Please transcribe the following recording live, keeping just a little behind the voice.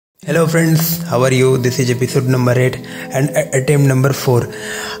Hello friends, how are you? This is episode number 8 and attempt number 4.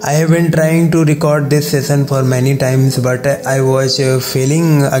 I have been trying to record this session for many times, but I was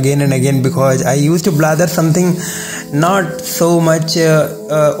failing again and again because I used to blather something not so much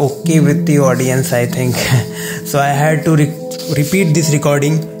okay with the audience, I think. So I had to repeat this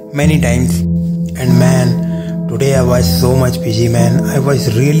recording many times. And man, today I was so much busy, man. I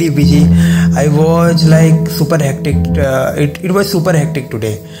was really busy. I was like super hectic. It was super hectic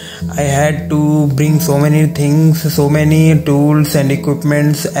today. I had to bring so many things, so many tools and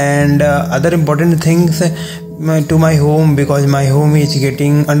equipments and other important things to my home because my home is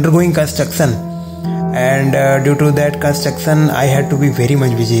undergoing construction. And due to that construction, I had to be very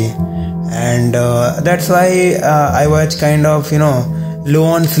much busy. And that's why I was kind of, low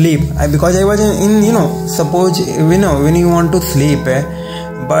on sleep because I was suppose when you want to sleep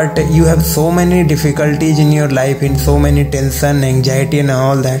but you have so many difficulties in your life, in so many tension, anxiety and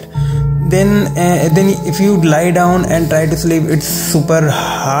all that, then if you lie down and try to sleep, it's super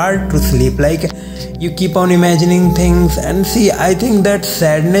hard to sleep. Like you keep on imagining things. And see, I think that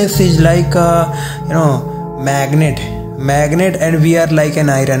sadness is like a magnet, and we are like an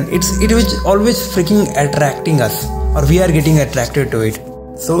iron. It was always freaking attracting us, or we are getting attracted to it.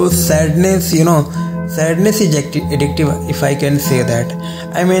 So sadness is addictive, if I can say that.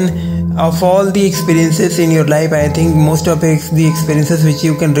 I mean, of all the experiences in your life, I think most of the experiences which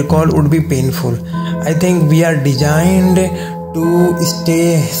you can recall would be painful. I think we are designed to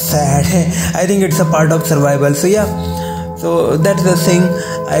stay sad. I think it's a part of survival. So yeah. So that's the thing.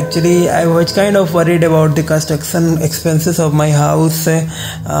 Actually, I was kind of worried about the construction expenses of my house.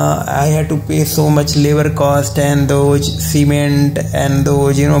 I had to pay so much labor cost and those cement and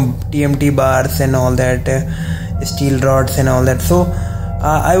those TMT bars and all that, steel rods and all that. So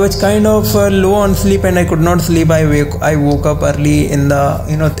I was kind of low on sleep and I could not sleep. I woke up early in the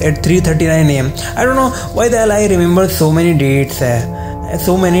at 3:39 a.m. I don't know why the hell I remember so many dates.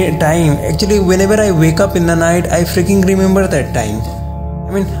 So many time. Actually, whenever I wake up in the night, I freaking remember that time.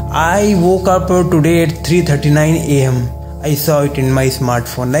 I mean, I woke up today at 3:39 a.m. I saw it in my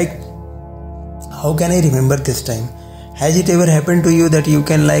smartphone. Like, how can I remember this time? Has it ever happened to you that you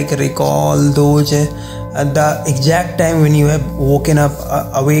can recall those the exact time when you have woken up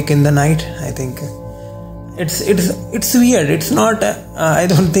awake in the night? I think it's weird. It's not. I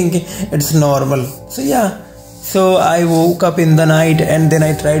don't think it's normal. So yeah. So I woke up in the night and then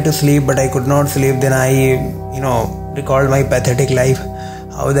I tried to sleep, but I could not sleep. Then I, recalled my pathetic life,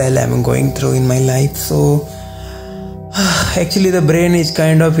 how the hell I'm going through in my life. So actually the brain is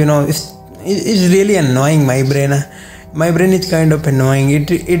kind of, it's really annoying. My brain is kind of annoying.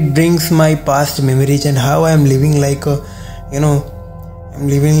 It brings my past memories and how I'm living like, I'm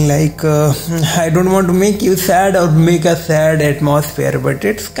living like, I don't want to make you sad or make a sad atmosphere, but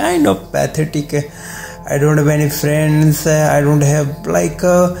it's kind of pathetic. I don't have any friends. I don't have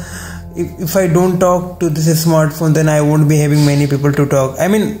if I don't talk to this smartphone, then I won't be having many people to talk. I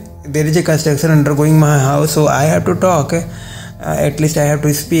mean, there is a construction undergoing my house, so I have to talk. At least I have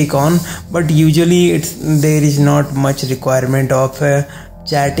to speak on. But usually there is not much requirement of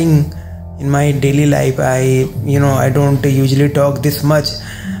chatting in my daily life. I don't usually talk this much.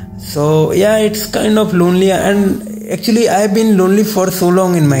 So yeah, it's kind of lonely, and actually I've been lonely for so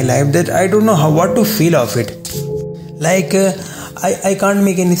long in my life that I don't know what to feel of it. Like I can't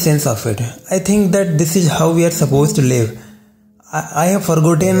make any sense of it. I think that this is how we are supposed to live. I have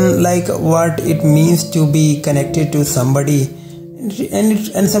forgotten what it means to be connected to somebody,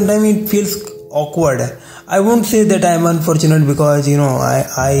 and sometimes it feels awkward. I won't say that I'm unfortunate because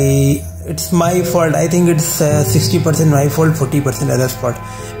it's my fault. I think it's 60% my fault, 40% others' fault.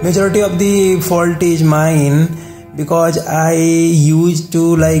 Majority of the fault is mine because I used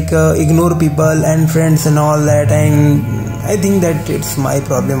to ignore people and friends and all that, and I think that it's my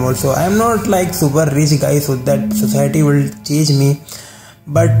problem also. I'm not super rich guy so that society will change me,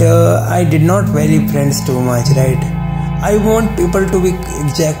 but I did not value friends too much, right? I want people to be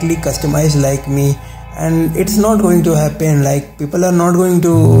exactly customized like me, and it's not going to happen. People are not going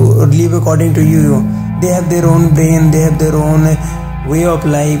to live according to you. They have their own brain, they have their own way of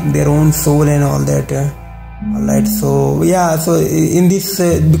life, their own soul and all that. Alright, so yeah, so in this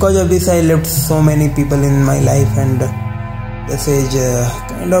because of this I left so many people in my life, and this is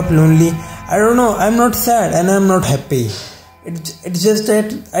kind of lonely. I don't know, I'm not sad and I'm not happy. It's just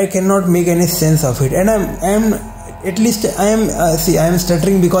that I cannot make any sense of it, and I'm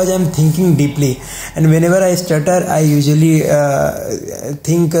stuttering because I'm thinking deeply, and whenever I stutter I usually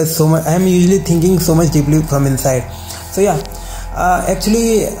think so much. I'm usually thinking so much deeply from inside. So yeah,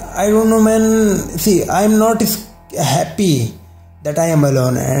 actually I don't know, man. See, I'm not happy that I am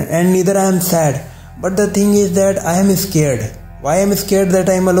alone, and neither I am sad. But the thing is that I am scared. Why I am scared that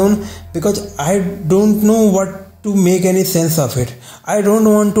I am alone? Because I don't know what to make any sense of it. I don't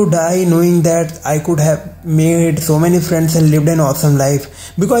want to die knowing that I could have made so many friends and lived an awesome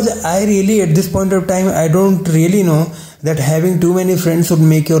life. Because I really, at this point of time, I don't really know that having too many friends would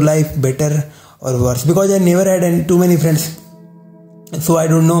make your life better or worse. Because I never had too many friends. So I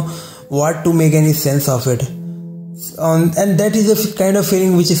don't know what to make any sense of it. And that is a kind of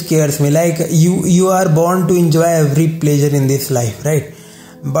feeling which scares me. Like you are born to enjoy every pleasure in this life, right?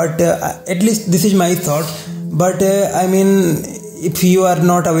 But at least this is my thought. But I mean, if you are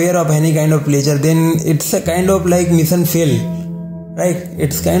not aware of any kind of pleasure, then it's a kind of like mission failed, right?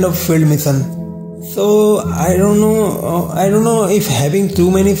 It's kind of failed mission. So I don't know if having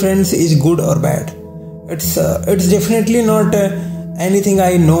too many friends is good or bad. It's definitely not anything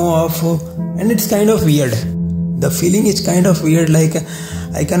I know of, and it's kind of weird. The feeling is kind of weird, like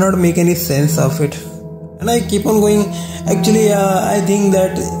I cannot make any sense of it, and I keep on going. Actually, I think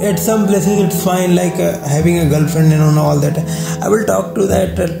that at some places it's fine, like having a girlfriend and all that. I will talk to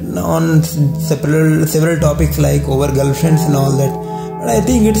that on several topics, like over girlfriends and all that. But I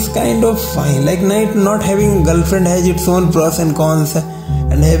think it's kind of fine. Like not having a girlfriend has its own pros and cons,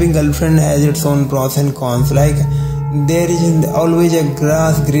 and having girlfriend has its own pros and cons. Like there is always a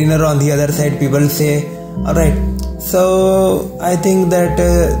grass greener on the other side, people say. Alright, so I think that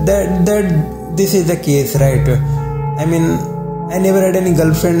this is the case, right? I mean, I never had any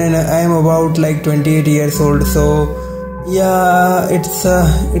girlfriend, and I am about like 28 years old. So yeah, it's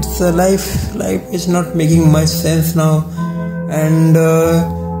a life is not making much sense now, and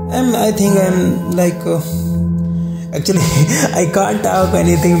I think I'm like actually I can't talk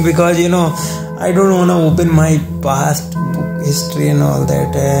anything because I don't want to open my past book history and all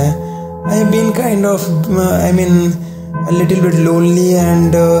that. I have been kind of a little bit lonely,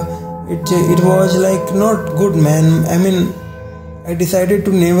 and it was like not good, man. I mean, I decided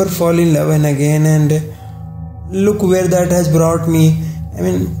to never fall in love again, and look where that has brought me. I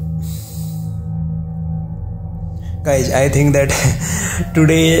mean, guys, I think that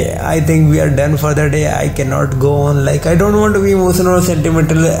today, I think we are done for the day. I cannot go on. Like, I don't want to be emotional or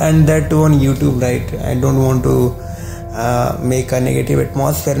sentimental, and that too on YouTube, right? I don't want to make a negative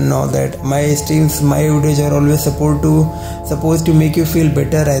atmosphere and all that. My streams, my videos are always supposed to make you feel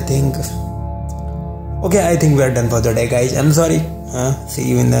better, I think. Okay, I think we are done for the day, guys. I'm sorry. See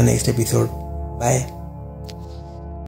you in the next episode. Bye.